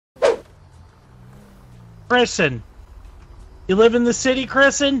Chrisen. You live in the city,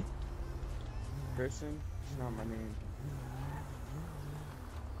 Chrisen? Chrisen? It's not my name.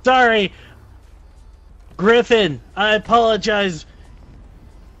 Sorry. Griffin, I apologize.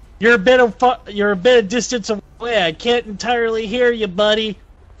 You're a bit of distance away. I can't entirely hear you, buddy.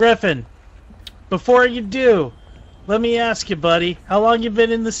 Griffin, before you do, let me ask you, buddy, how long you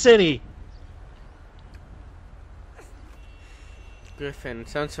been in the city? Griffin,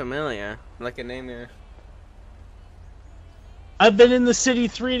 sounds familiar. Like a name there. I've been in the city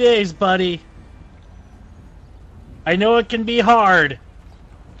 3 days, buddy. I know it can be hard.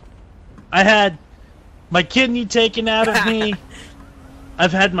 I had my kidney taken out of me.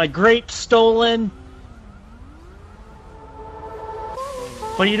 I've had my grapes stolen.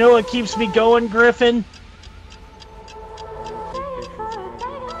 But you know what keeps me going, Griffin?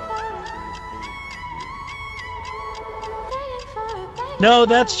 No,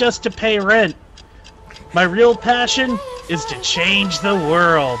 that's just to pay rent. My real passion is to change the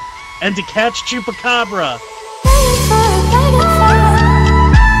world and to catch Chupacabra.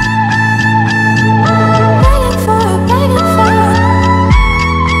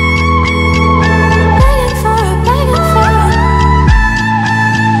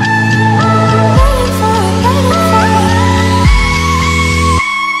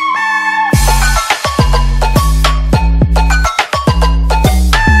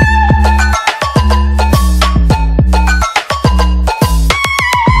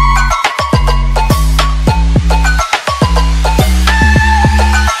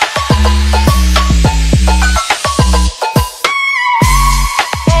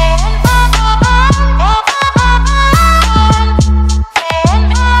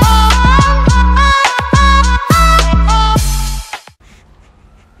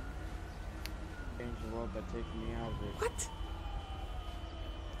 What?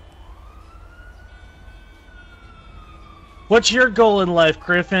 What's your goal in life,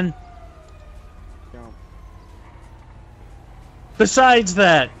 Griffin? Jump. Besides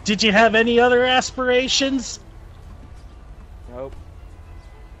that, did you have any other aspirations? Nope.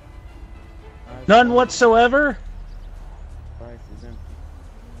 None whatsoever? Life is empty.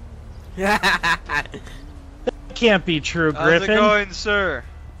 That can't be true, How's Griffin. it going, sir?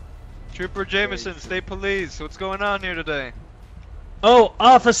 Trooper Jameson, State Police. What's going on here today? Oh,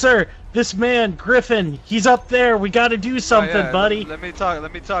 officer, this man, Griffin, he's up there. We gotta do something, yeah, buddy. Let me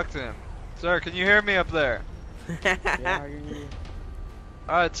talk to him. Sir, can you hear me up there? Yeah, I hear you.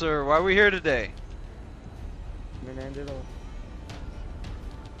 Alright, sir, why are we here today? I'm gonna end it all.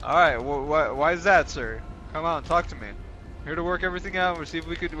 Alright, why is that, sir? Come on, talk to me. Here to work everything out and see if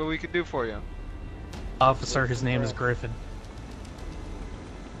what we can do for you. Officer, his name is Griffin.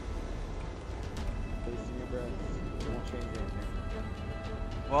 Wasting your breath. It won't change anything.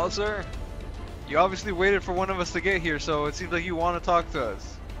 Well, sir, you obviously waited for one of us to get here, so it seems like you want to talk to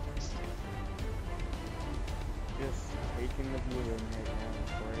us. Just taking the view in right now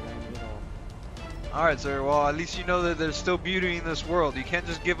before I end it all. Alright, sir, well, at least you know that there's still beauty in this world. You can't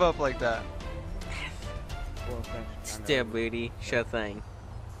just give up like that. Well, thanks. Still booty, sure thing.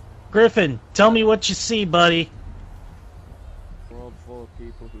 Griffin, tell me what you see, buddy. A world full of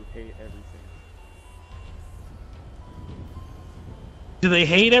people who hate everything. Do they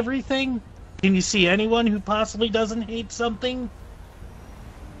hate everything? Can you see anyone who possibly doesn't hate something?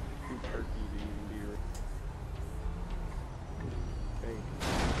 Too turkey to even be Hey,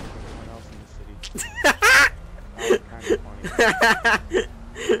 everyone else in the city. Kind of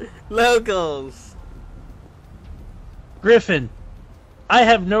funny. Locals. Griffin, I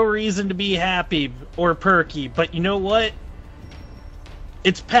have no reason to be happy or perky, but you know what?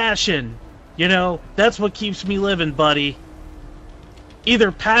 It's passion. You know, that's what keeps me living, buddy.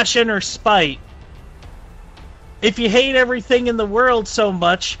 Either passion or spite. If you hate everything in the world so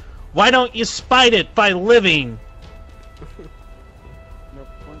much, why don't you spite it by living? No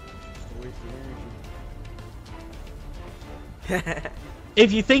point, it's just a waste of energy.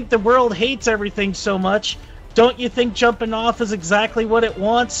 If you think the world hates everything so much, don't you think jumping off is exactly what it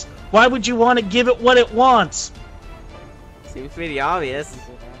wants? Why would you want to give it what it wants? Seems pretty obvious.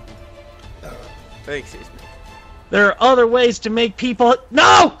 Oh, excuse me. There are other ways to make people—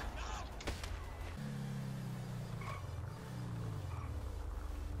 No!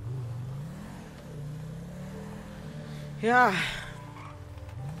 Yeah.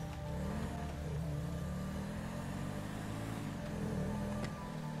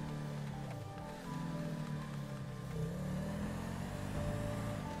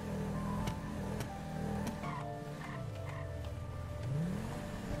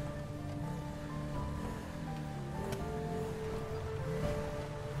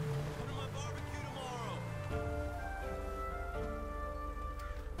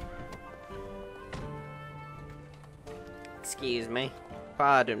 Excuse me.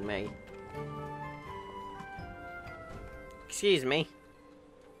 Pardon me. Excuse me.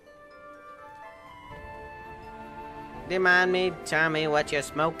 Do you mind me telling me what you're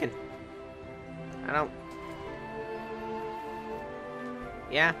smoking? I don't...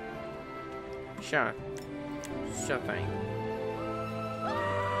 Yeah? Sure. Sure thing.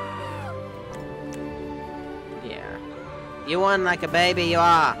 Yeah. You won like a baby, you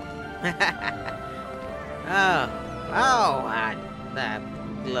are. That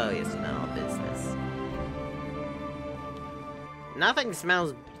glorious smell business. Nothing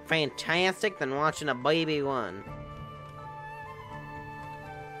smells fantastic than watching a baby win.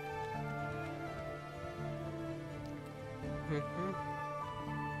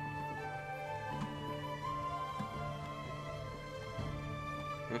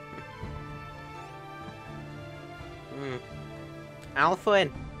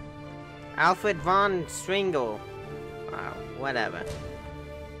 Alfred von Stringle. Whatever.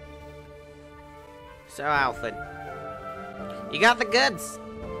 So, Alfred, you got the goods.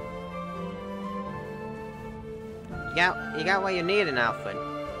 You got what you need in Alfred.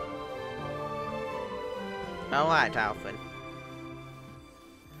 Alright, Alfred.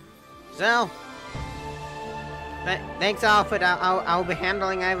 So, thanks, Alfred. I'll be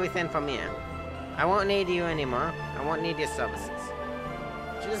handling everything from here. I won't need you anymore. I won't need your services.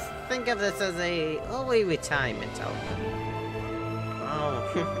 Just think of this as a early retirement, Alfred. Oh,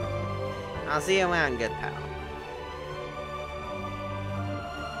 I'll see you around, good pal.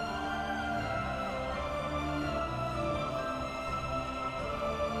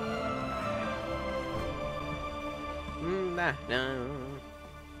 No.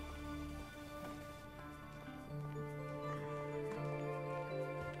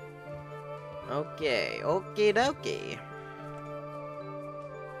 Okay, okie dokie.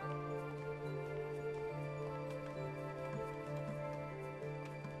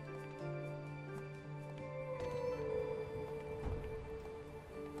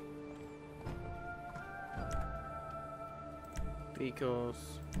 Pickles.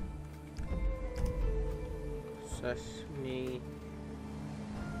 Sesame.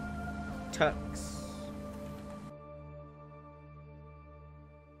 Tux.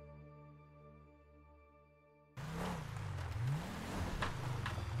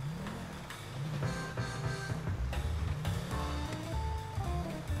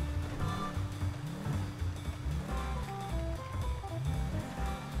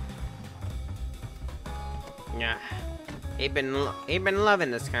 Yeah, he been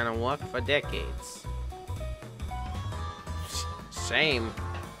loving this kind of work for decades. Shame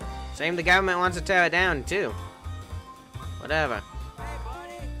the government wants to tear it down too. Whatever.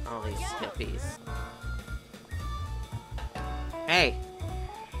 All these hippies. Hey,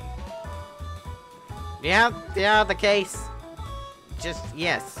 do you have the case? Just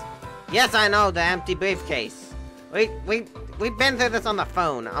yes, I know the empty briefcase. We've been through this on the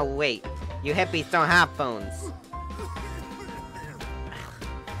phone. Oh wait. You hippies don't have phones.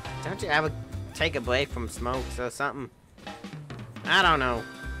 Don't you ever take a break from smokes or something? I don't know.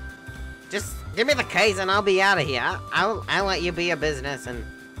 Just give me the case and I'll be out of here. I'll let you be your business, and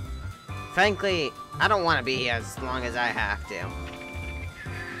frankly, I don't want to be here as long as I have to.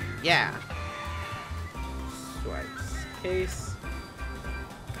 Yeah. Swipes. Case.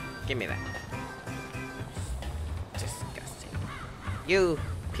 Give me that. Disgusting. You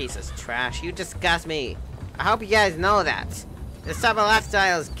piece of trash. You disgust me. I hope you guys know that. This type of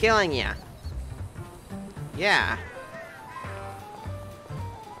lifestyle is killing you. Yeah.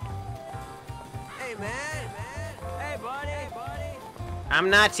 Hey, man. Hey, buddy. I'm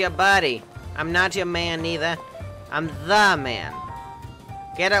not your buddy. I'm not your man either. I'm the man.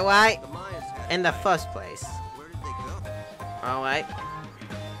 Get it right? In the first place. Where did they go? Alright.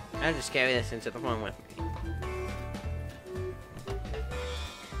 I'll just carry this into the room with me.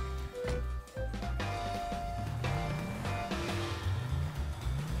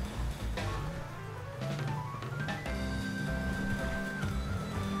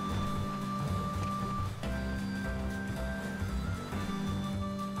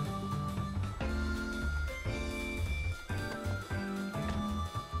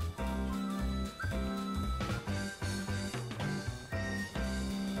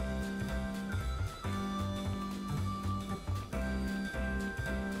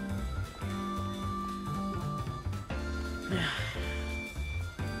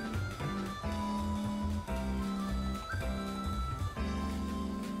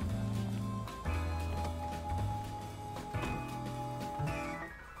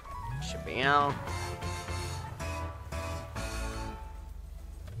 Should be out.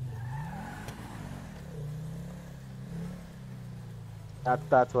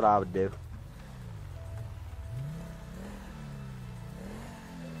 That's what I would do.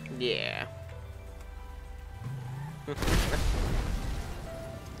 Yeah.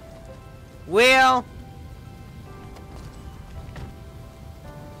 Will.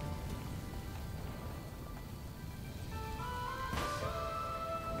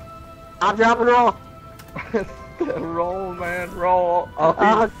 I'm dropping roll. Roll, man, roll. Oh,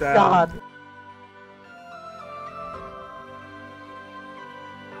 God.